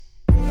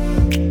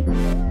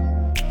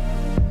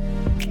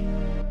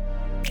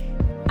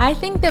I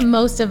think that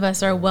most of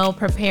us are well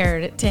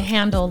prepared to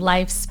handle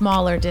life's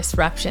smaller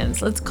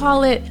disruptions. Let's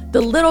call it the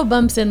little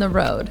bumps in the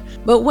road.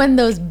 But when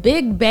those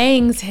big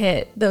bangs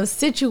hit, those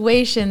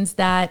situations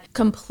that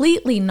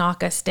completely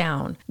knock us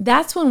down,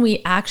 that's when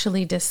we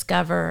actually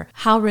discover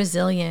how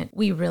resilient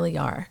we really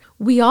are.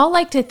 We all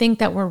like to think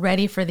that we're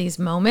ready for these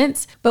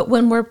moments, but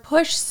when we're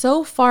pushed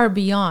so far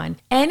beyond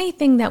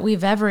anything that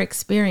we've ever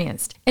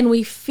experienced and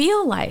we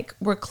feel like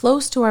we're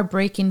close to our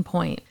breaking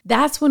point,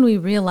 that's when we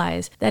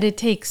realize that it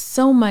takes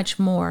so much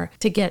more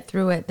to get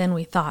through it than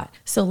we thought.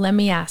 So let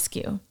me ask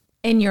you,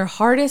 in your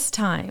hardest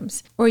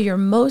times or your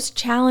most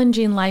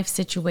challenging life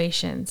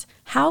situations,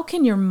 how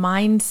can your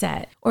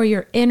mindset or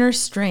your inner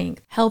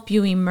strength help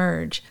you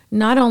emerge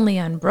not only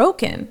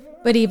unbroken,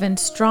 but even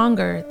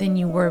stronger than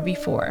you were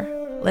before?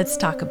 Let's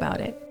talk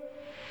about it.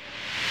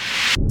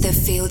 The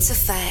Fields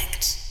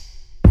Effect.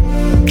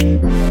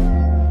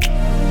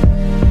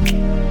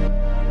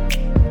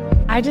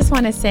 I just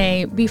want to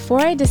say,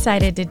 before I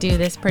decided to do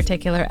this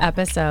particular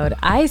episode,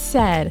 I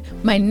said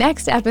my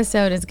next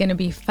episode is going to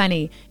be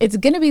funny. It's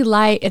going to be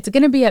light. It's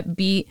going to be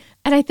upbeat.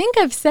 And I think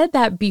I've said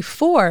that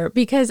before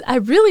because I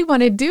really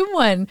want to do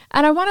one.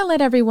 And I want to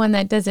let everyone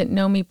that doesn't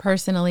know me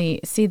personally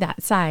see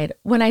that side.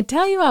 When I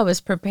tell you I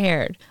was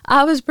prepared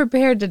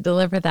to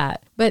deliver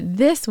that. But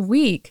this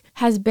week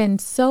has been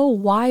so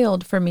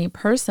wild for me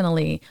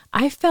personally.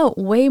 I felt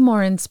way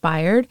more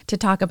inspired to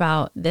talk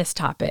about this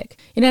topic.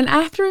 And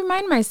I have to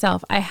remind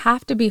myself, I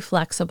have to be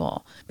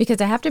flexible because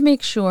I have to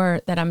make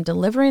sure that I'm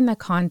delivering the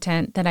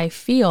content that I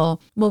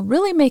feel will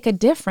really make a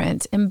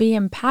difference and be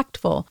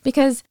impactful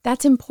because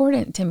that's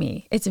important to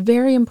me. It's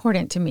very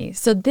important to me.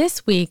 So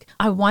this week,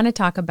 I want to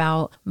talk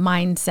about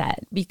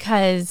mindset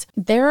because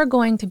there are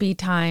going to be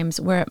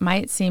times where it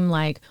might seem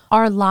like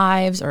our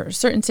lives or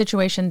certain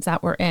situations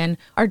that we're in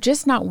are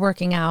just not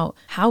working out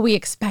how we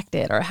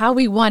expected or how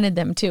we wanted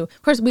them to.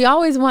 Of course, we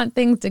always want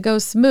things to go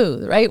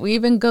smooth, right? We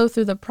even go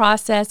through the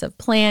process of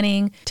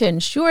planning to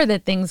ensure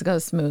that things go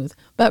smooth.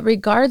 But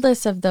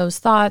regardless of those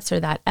thoughts or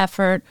that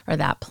effort or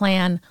that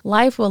plan,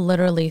 life will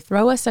literally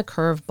throw us a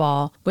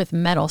curveball with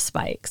metal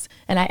spikes.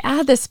 And I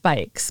add the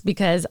spikes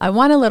because I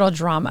want a little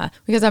drama,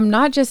 because I'm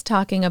not just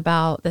talking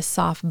about the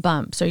soft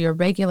bumps or your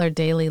regular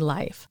daily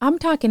life. I'm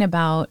talking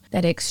about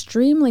that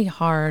extremely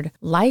hard,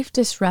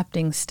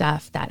 life-disrupting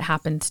stuff that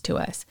happens to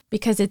us,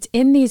 because it's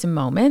in these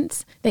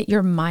moments that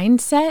your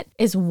mindset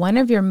is one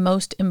of your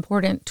most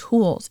important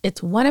tools.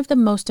 It's one of the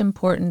most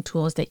important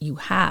tools that you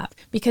have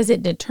because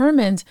it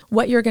determines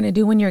what you're going to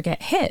do when you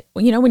get hit,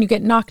 when you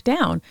get knocked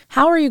down.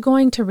 How are you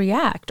going to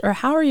react, or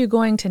how are you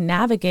going to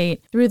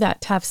navigate through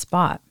that tough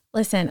spot?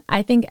 Listen,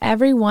 I think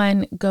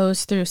everyone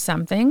goes through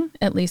something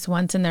at least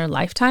once in their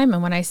lifetime.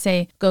 And when I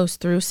say goes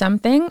through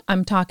something,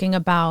 I'm talking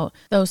about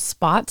those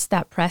spots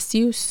that press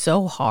you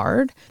so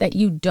hard that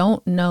you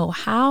don't know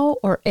how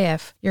or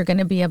if you're going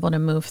to be able to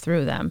move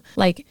through them.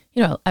 Like,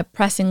 a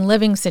pressing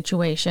living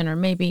situation, or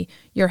maybe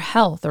your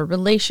health or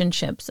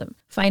relationships, a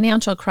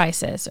financial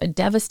crisis, a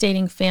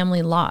devastating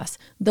family loss,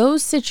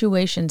 those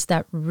situations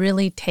that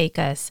really take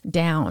us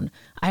down.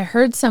 I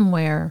heard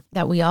somewhere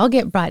that we all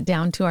get brought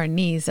down to our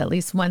knees at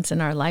least once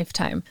in our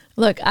lifetime.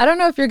 Look, I don't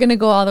know if you're going to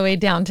go all the way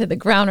down to the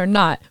ground or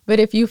not, but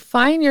if you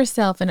find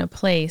yourself in a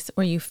place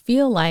where you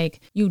feel like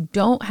you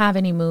don't have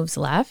any moves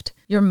left,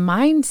 your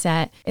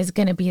mindset is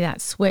going to be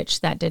that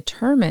switch that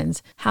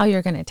determines how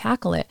you're going to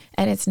tackle it.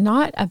 And it's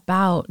not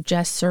about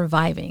just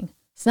surviving.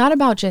 It's not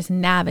about just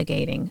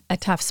navigating a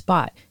tough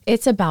spot.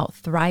 It's about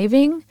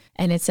thriving,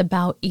 and it's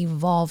about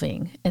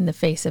evolving in the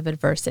face of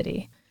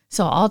adversity.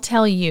 So I'll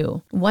tell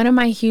you, one of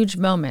my huge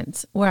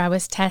moments where I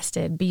was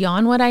tested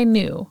beyond what I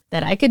knew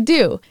that I could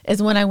do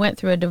is when I went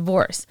through a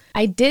divorce.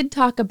 I did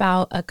talk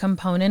about a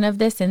component of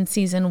this in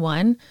season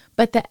 1,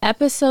 but the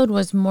episode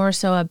was more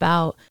so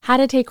about how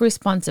to take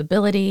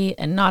responsibility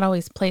and not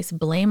always place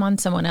blame on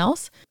someone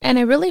else. And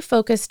I really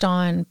focused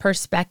on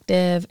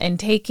perspective and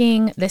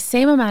taking the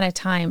same amount of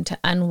time to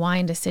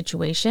unwind a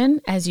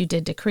situation as you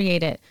did to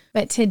create it.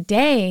 But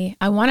today,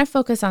 I want to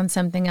focus on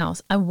something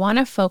else. I want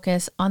to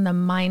focus on the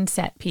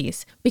mindset piece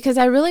because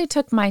I really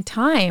took my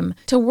time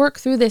to work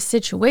through this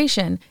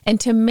situation and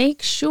to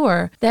make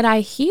sure that I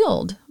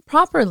healed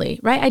properly,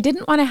 right? I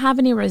didn't want to have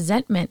any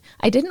resentment.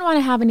 I didn't want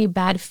to have any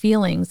bad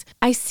feelings.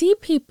 I see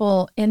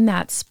people in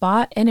that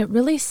spot, and it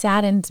really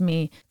saddens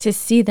me to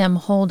see them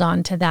hold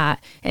on to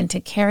that and to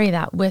carry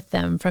that with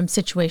them from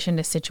situation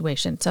to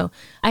situation. So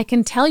I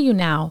can tell you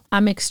now,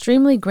 I'm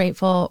extremely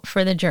grateful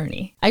for the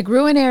journey. I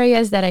grew in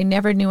areas that I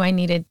never knew I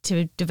needed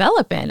to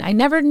develop in. I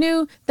never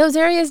knew those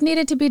areas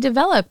needed to be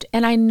developed.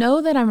 And I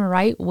know that I'm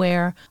right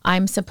where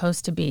I'm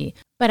supposed to be.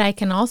 But I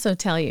can also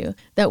tell you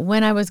that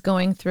when I was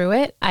going through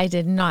it, I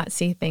did not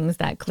see things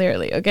that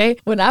clearly, okay?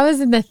 When I was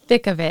in the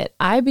thick of it,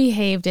 I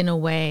behaved in a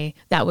way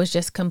that was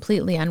just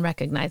completely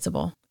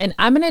unrecognizable. And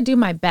I'm going to do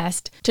my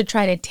best to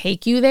try to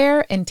take you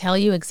there and tell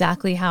you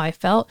exactly how I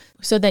felt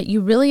so that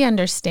you really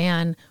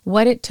understand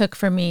what it took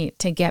for me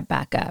to get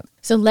back up.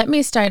 So let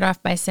me start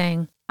off by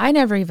saying, I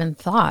never even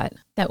thought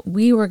that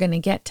we were going to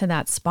get to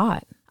that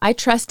spot. I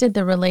trusted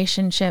the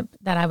relationship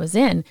that I was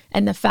in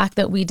and the fact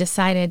that we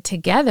decided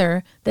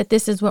together that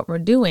this is what we're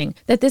doing,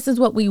 that this is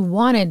what we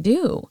want to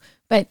do.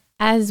 But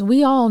as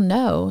we all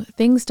know,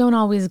 things don't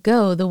always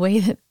go the way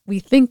that we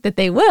think that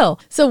they will.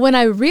 So when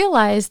I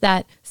realized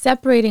that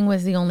separating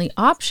was the only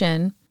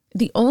option,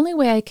 the only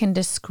way I can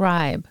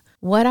describe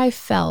what I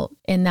felt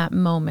in that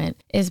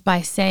moment is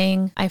by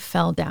saying I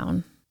fell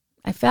down.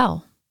 I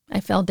fell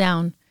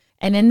down.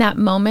 And in that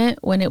moment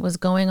when it was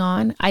going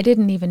on, I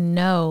didn't even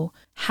know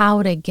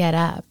how to get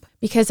up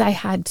because I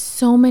had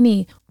so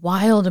many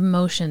wild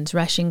emotions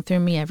rushing through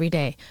me every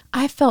day.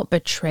 I felt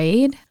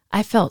betrayed.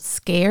 I felt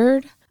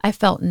scared. I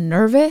felt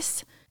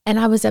nervous. And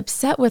I was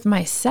upset with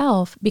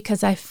myself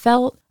because I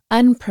felt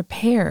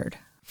unprepared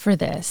for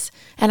this.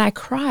 And I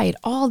cried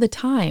all the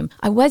time.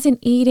 I wasn't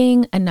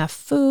eating enough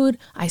food.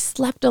 I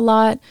slept a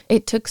lot.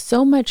 It took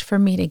so much for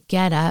me to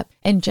get up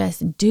and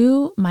just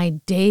do my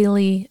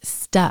daily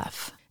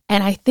stuff.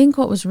 And I think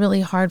what was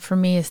really hard for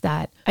me is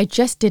that I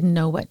just didn't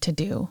know what to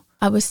do.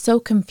 I was so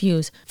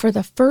confused for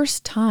the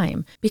first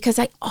time because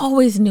I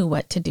always knew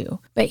what to do.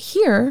 But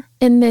here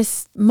in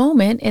this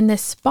moment, in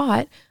this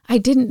spot, I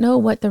didn't know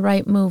what the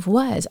right move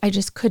was. I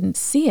just couldn't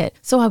see it.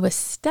 So I was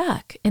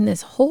stuck in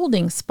this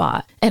holding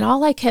spot. And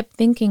all I kept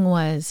thinking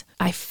was,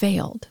 I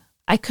failed.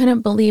 I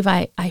couldn't believe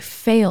I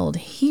failed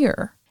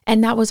here.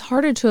 And that was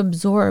harder to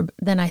absorb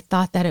than I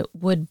thought that it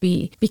would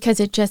be because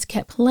it just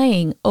kept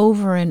playing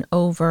over and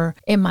over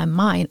in my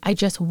mind. I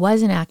just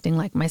wasn't acting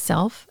like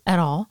myself at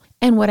all.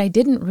 And what I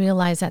didn't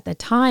realize at the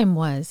time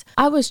was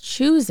I was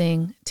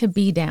choosing to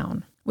be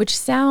down, which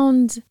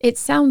sounds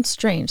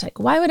strange. Like,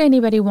 why would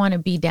anybody want to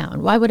be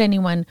down? Why would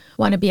anyone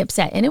want to be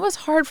upset? And it was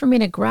hard for me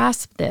to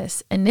grasp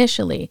this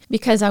initially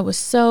because I was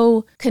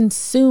so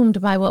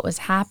consumed by what was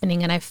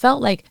happening. And I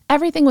felt like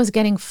everything was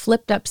getting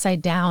flipped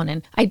upside down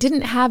and I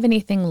didn't have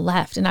anything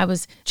left. And I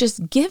was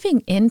just giving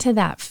into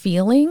that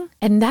feeling.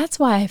 And that's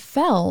why I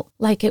felt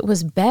like it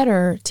was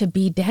better to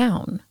be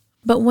down.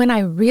 But when I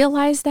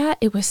realized that,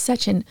 it was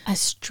such a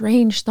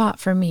strange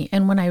thought for me.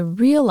 And when I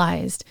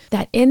realized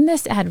that in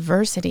this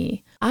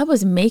adversity, I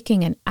was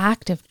making an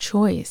active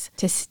choice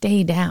to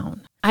stay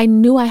down. I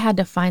knew I had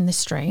to find the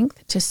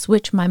strength to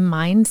switch my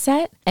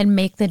mindset and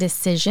make the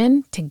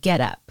decision to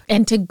get up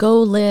and to go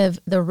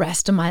live the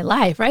rest of my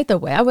life, right? The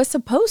way I was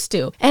supposed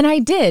to. And I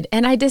did.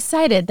 And I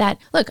decided that,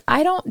 look,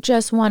 I don't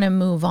just want to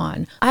move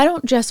on. I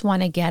don't just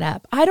want to get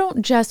up. I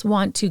don't just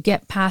want to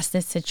get past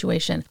this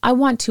situation. I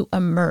want to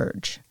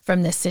emerge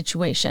from this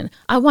situation.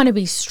 I want to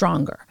be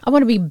stronger. I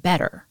want to be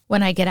better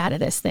when I get out of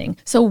this thing.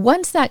 So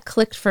once that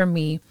clicked for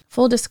me,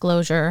 full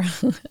disclosure,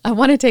 I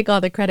want to take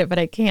all the credit, but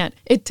I can't.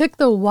 It took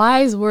the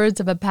wise words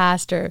of a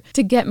pastor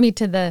to get me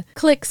to the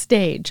click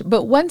stage.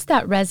 But once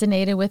that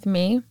resonated with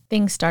me,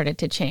 things started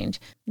to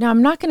change. Now,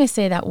 I'm not going to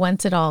say that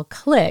once it all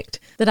clicked,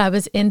 that I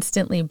was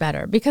instantly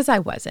better, because I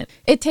wasn't.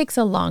 It takes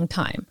a long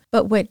time.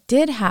 But what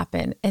did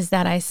happen is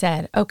that I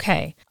said,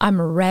 okay,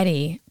 I'm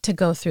ready to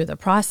go through the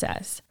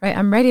process, right?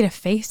 I'm ready to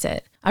face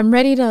it. I'm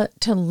ready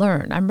to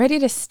learn. I'm ready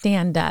to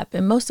stand up.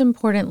 And most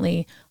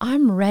importantly,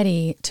 I'm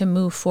ready to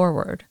move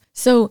forward.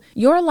 So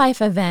your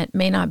life event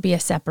may not be a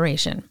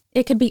separation.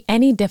 It could be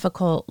any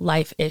difficult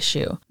life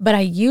issue. But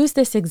I use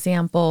this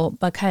example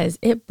because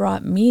it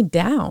brought me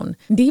down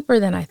deeper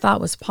than I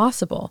thought was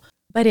possible.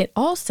 But it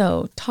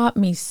also taught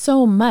me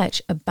so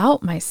much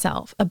about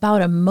myself,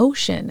 about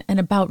emotion, and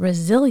about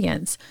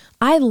resilience.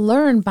 I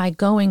learned by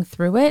going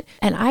through it,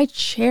 and I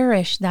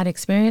cherish that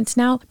experience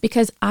now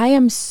because I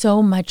am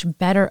so much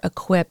better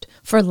equipped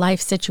for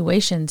life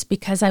situations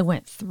because I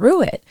went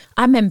through it.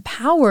 I'm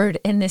empowered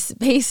in this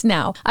space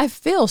now. I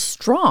feel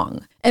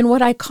strong. And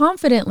what I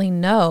confidently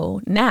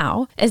know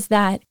now is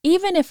that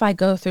even if I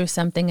go through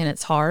something and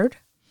it's hard,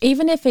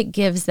 even if it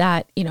gives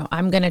that,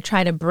 I'm going to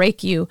try to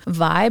break you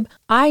vibe,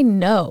 I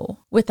know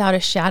without a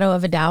shadow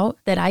of a doubt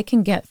that I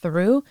can get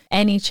through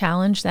any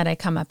challenge that I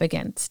come up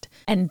against.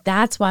 And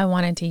that's why I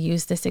wanted to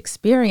use this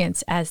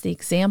experience as the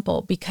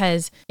example,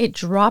 because it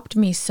dropped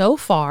me so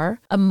far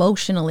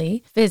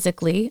emotionally,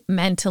 physically,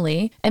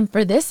 mentally. And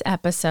for this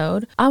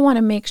episode, I want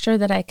to make sure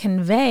that I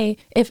convey,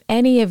 if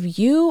any of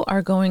you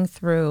are going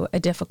through a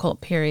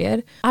difficult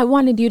period, I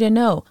wanted you to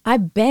know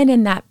I've been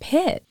in that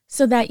pit.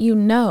 So that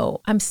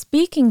I'm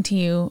speaking to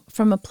you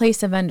from a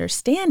place of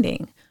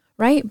understanding,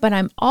 right? But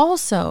I'm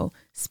also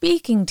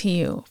speaking to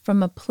you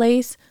from a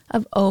place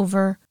of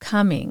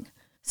overcoming.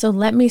 So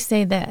let me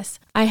say this.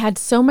 I had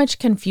so much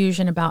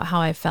confusion about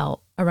how I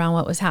felt around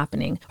what was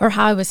happening or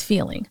how I was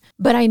feeling,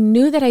 but I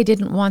knew that I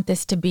didn't want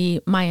this to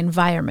be my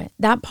environment.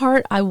 That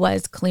part I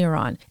was clear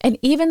on. And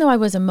even though I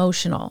was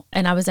emotional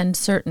and I was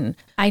uncertain,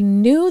 I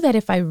knew that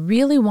if I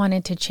really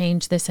wanted to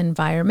change this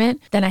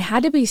environment, then I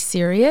had to be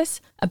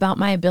serious about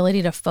my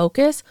ability to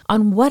focus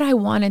on what I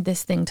wanted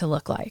this thing to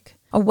look like,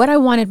 or what I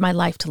wanted my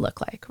life to look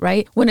like,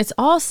 right? When it's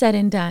all said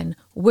and done,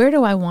 where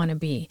do I want to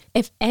be?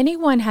 If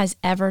anyone has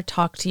ever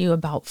talked to you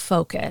about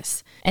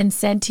focus and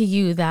said to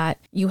you that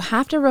you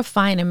have to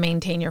refine and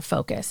maintain your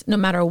focus, no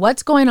matter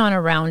what's going on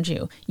around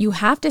you, you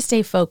have to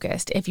stay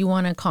focused if you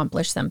want to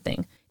accomplish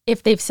something.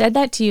 If they've said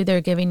that to you,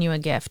 they're giving you a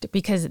gift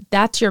because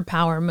that's your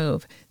power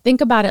move. Think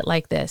about it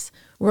like this.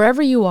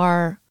 Wherever you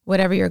are,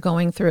 whatever you're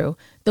going through,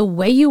 the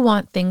way you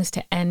want things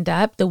to end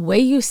up, the way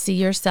you see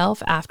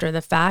yourself after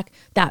the fact,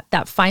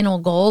 that final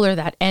goal or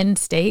that end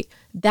state,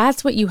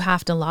 that's what you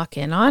have to lock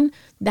in on.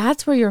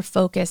 That's where your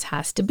focus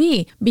has to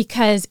be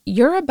because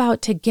you're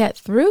about to get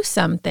through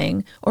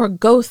something or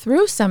go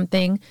through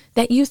something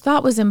that you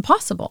thought was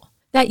impossible,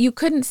 that you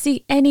couldn't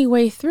see any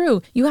way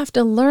through. You have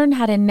to learn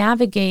how to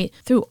navigate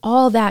through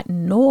all that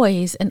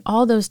noise and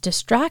all those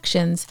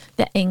distractions,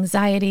 the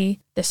anxiety,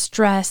 the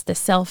stress, the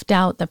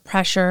self-doubt, the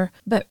pressure.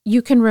 But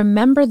you can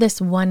remember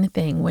this one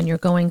thing when you're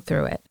going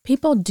through it.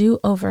 People do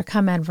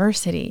overcome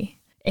adversity.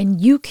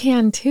 And you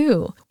can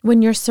too.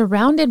 When you're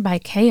surrounded by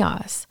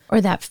chaos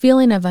or that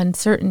feeling of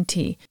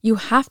uncertainty, you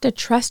have to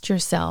trust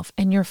yourself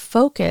and your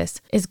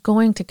focus is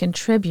going to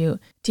contribute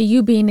to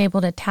you being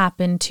able to tap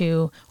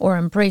into or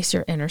embrace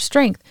your inner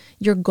strength.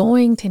 You're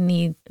going to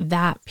need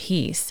that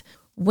piece.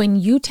 When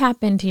you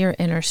tap into your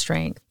inner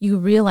strength, you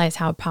realize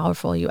how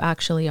powerful you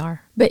actually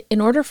are. But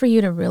in order for you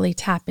to really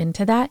tap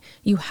into that,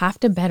 you have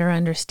to better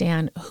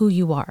understand who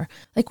you are.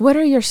 Like, what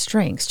are your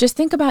strengths? Just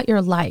think about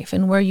your life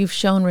and where you've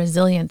shown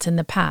resilience in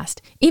the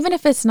past, even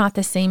if it's not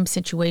the same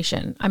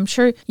situation. I'm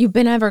sure you've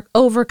been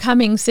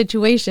overcoming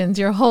situations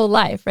your whole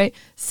life, right?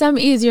 Some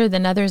easier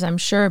than others, I'm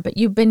sure, but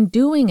you've been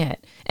doing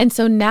it. And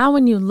so now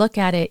when you look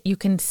at it, you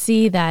can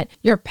see that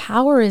your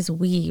power is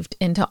weaved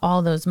into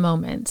all those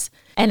moments.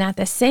 And at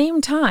the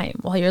same time,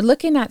 while you're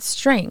looking at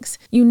strengths,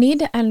 you need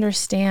to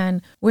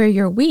understand where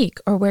you're weak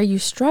or where you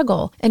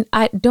struggle. And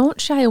don't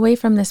shy away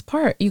from this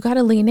part. You got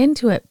to lean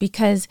into it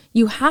because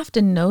you have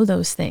to know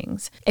those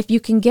things. If you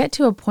can get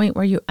to a point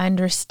where you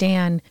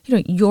understand,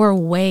 your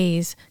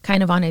ways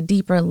kind of on a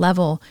deeper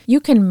level, you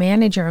can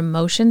manage your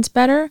emotions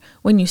better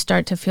when you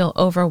start to feel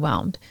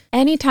overwhelmed.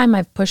 Anytime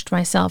I've pushed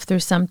myself through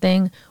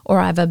something or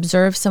I've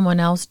observed someone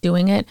else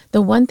doing it,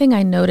 the one thing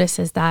I notice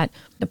is that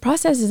the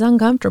process is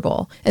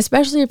uncomfortable,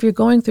 especially if you're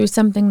going through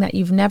something that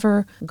you've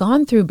never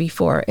gone through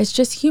before. It's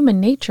just human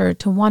nature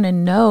to want to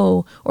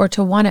know or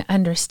to want to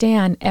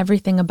understand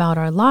everything about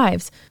our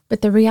lives.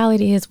 But the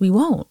reality is we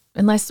won't.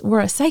 Unless we're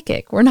a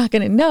psychic, we're not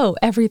going to know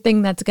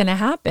everything that's going to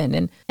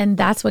happen. And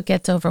that's what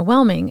gets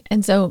overwhelming.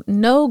 And so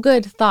no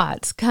good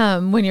thoughts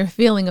come when you're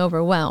feeling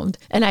overwhelmed.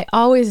 And I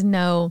always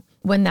know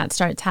when that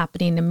starts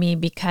happening to me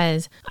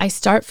because I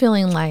start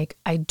feeling like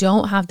I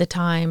don't have the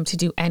time to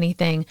do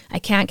anything. I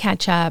can't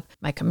catch up.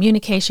 My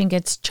communication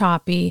gets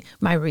choppy.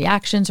 My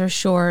reactions are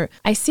short.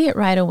 I see it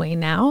right away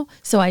now.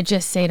 So I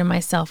just say to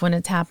myself when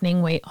it's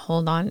happening, wait,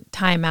 hold on,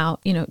 time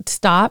out,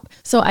 stop.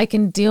 So I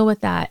can deal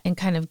with that and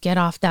kind of get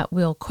off that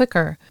wheel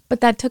quicker.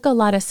 But that took a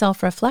lot of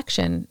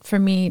self-reflection for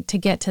me to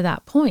get to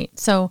that point.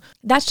 So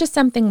that's just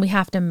something we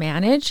have to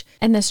manage.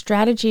 And the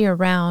strategy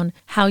around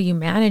how you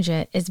manage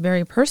it is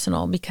very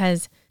personal because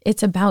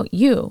it's about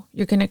you.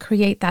 You're going to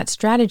create that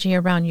strategy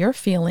around your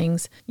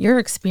feelings, your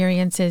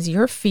experiences,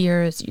 your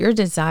fears, your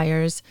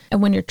desires.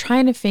 And when you're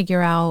trying to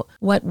figure out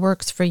what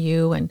works for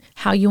you and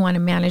how you want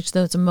to manage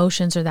those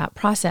emotions or that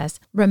process,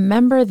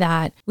 remember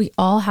that we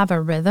all have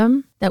a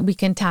rhythm that we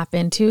can tap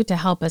into to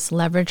help us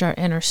leverage our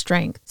inner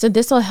strength. So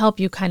this will help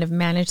you kind of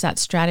manage that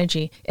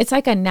strategy. It's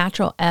like a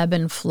natural ebb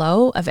and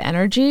flow of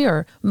energy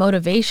or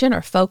motivation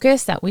or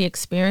focus that we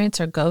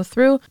experience or go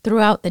through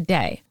throughout the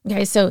day.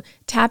 Okay, so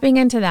tapping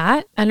into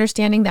that,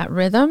 understanding that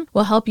rhythm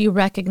will help you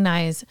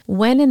recognize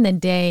when in the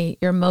day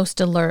you're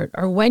most alert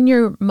or when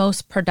you're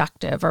most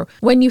productive or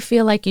when you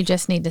feel like you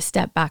just need to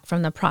step back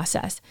from the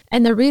process.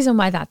 And the reason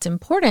why that's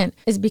important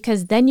is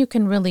because then you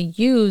can really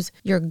use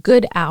your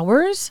good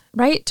hours,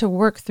 right, to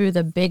work through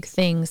the big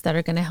things that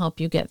are going to help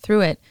you get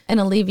through it and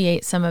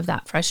alleviate some of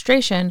that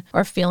frustration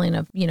or feeling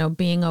of,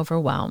 being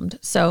overwhelmed.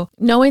 So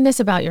knowing this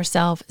about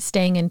yourself,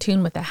 staying in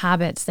tune with the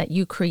habits that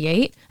you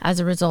create as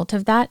a result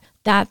of that,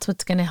 that's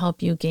what's going to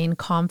help you gain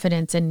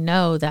confidence and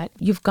know that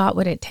you've got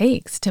what it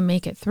takes to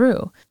make it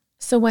through.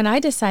 So when I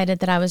decided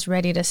that I was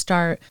ready to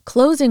start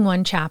closing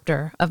one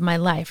chapter of my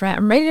life, right?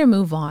 I'm ready to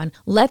move on,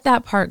 let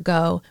that part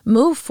go,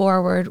 move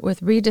forward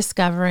with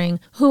rediscovering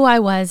who I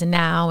was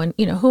now and,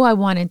 who I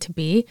wanted to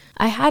be.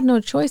 I had no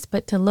choice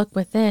but to look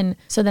within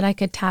so that I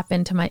could tap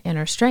into my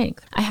inner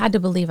strength. I had to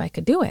believe I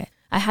could do it.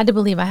 I had to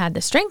believe I had the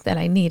strength that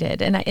I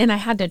needed. And I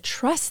had to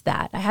trust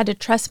that. I had to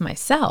trust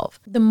myself.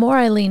 The more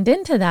I leaned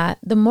into that,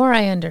 the more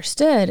I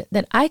understood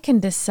that I can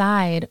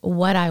decide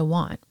what I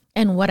want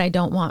and what I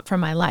don't want for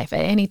my life at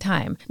any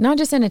time, not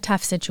just in a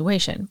tough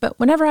situation, but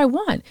whenever I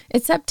want.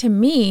 It's up to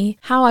me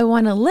how I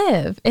want to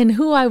live and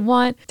who I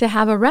want to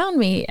have around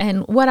me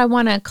and what I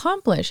want to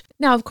accomplish.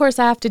 Now, of course,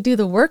 I have to do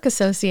the work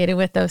associated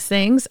with those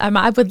things.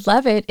 I would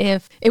love it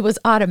if it was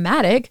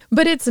automatic,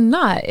 but it's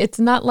not. It's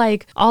not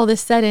like all of a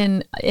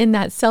sudden in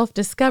that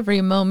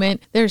self-discovery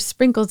moment, there's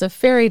sprinkles of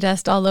fairy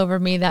dust all over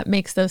me that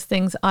makes those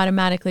things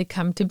automatically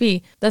come to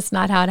be. That's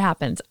not how it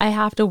happens. I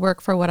have to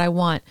work for what I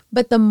want.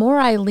 But the more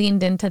I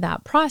leaned into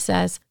that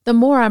process, the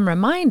more I'm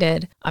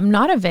reminded I'm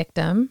not a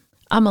victim,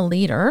 I'm a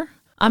leader,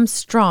 I'm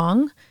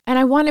strong, And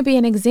I want to be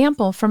an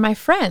example for my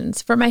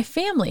friends, for my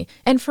family,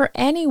 and for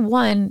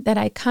anyone that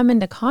I come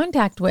into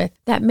contact with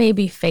that may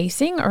be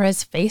facing or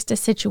has faced a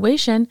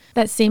situation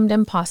that seemed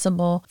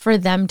impossible for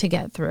them to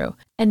get through.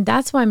 And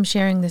that's why I'm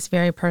sharing this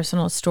very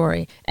personal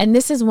story. And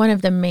this is one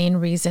of the main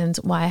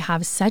reasons why I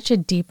have such a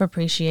deep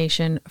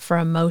appreciation for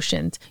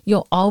emotions.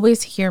 You'll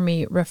always hear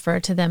me refer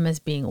to them as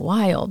being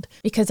wild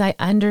because I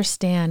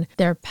understand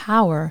their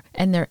power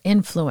and their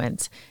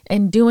influence.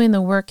 And doing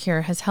the work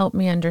here has helped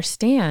me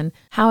understand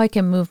how I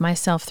can move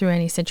myself through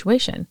any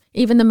situation,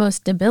 even the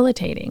most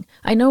debilitating.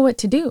 I know what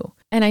to do.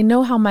 And I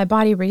know how my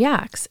body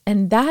reacts.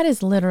 And that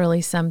is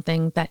literally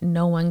something that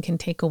no one can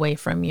take away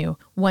from you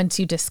once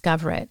you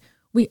discover it.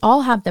 We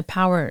all have the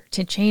power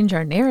to change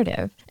our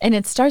narrative, and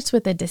it starts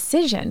with a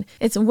decision.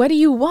 It's what do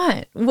you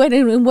want? What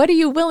are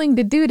you willing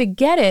to do to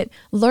get it?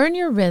 Learn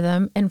your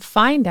rhythm and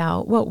find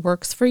out what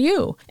works for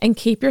you, and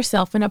keep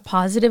yourself in a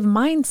positive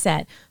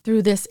mindset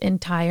through this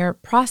entire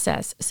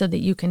process so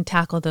that you can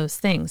tackle those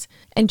things.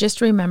 And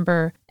just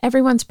remember,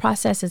 everyone's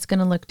process is going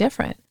to look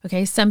different.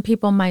 Okay, some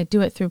people might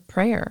do it through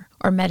prayer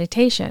or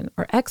meditation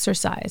or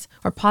exercise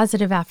or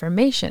positive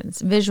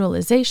affirmations,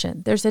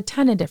 visualization. There's a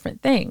ton of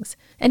different things.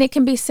 And it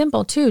can be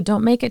simple too.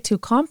 Don't make it too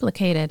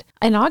complicated.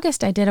 In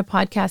August, I did a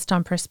podcast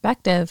on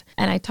perspective,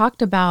 and I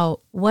talked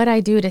about what I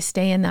do to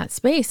stay in that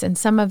space and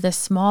some of the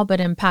small but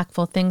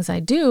impactful things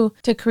I do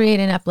to create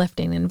an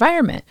uplifting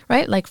environment,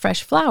 right? Like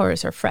fresh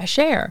flowers or fresh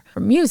air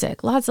or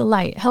music, lots of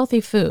light,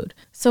 healthy food.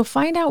 So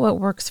find out what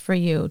works for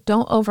you.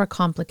 Don't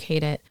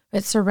overcomplicate it,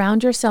 but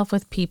surround yourself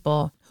with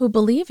people who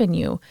believe in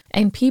you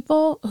and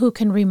people who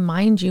can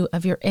remind you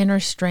of your inner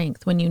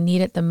strength when you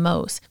need it the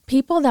most.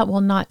 People that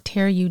will not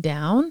tear you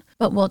down,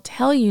 but will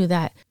tell you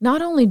that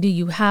not only do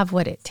you have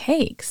what it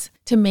takes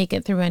to make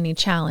it through any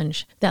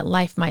challenge that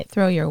life might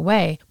throw your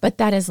way, but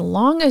that as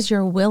long as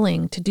you're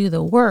willing to do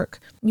the work,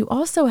 you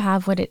also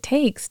have what it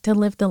takes to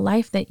live the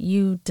life that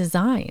you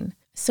design.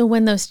 So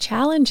when those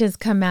challenges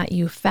come at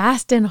you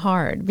fast and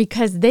hard,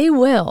 because they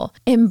will,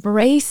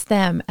 embrace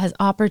them as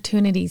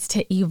opportunities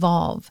to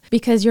evolve,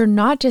 because you're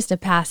not just a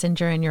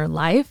passenger in your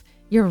life,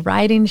 you're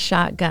riding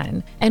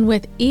shotgun. And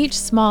with each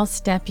small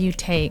step you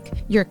take,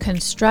 you're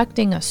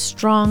constructing a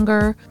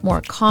stronger,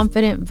 more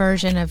confident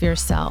version of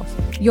yourself.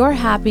 Your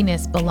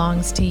happiness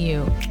belongs to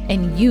you,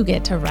 and you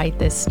get to write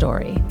this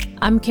story.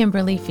 I'm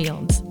Kimberly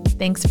Fields.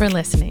 Thanks for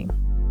listening.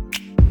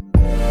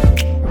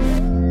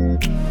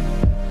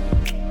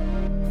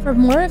 For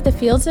more of The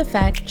Fields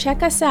Effect,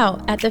 check us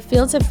out at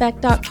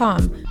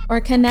thefieldseffect.com or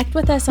connect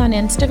with us on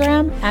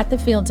Instagram at The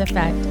Fields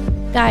Effect.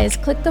 Guys,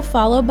 click the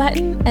follow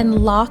button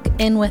and lock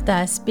in with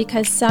us,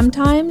 because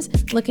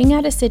sometimes looking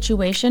at a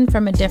situation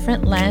from a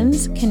different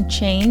lens can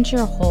change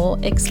your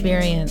whole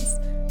experience.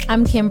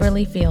 I'm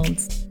Kimberly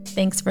Fields.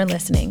 Thanks for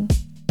listening.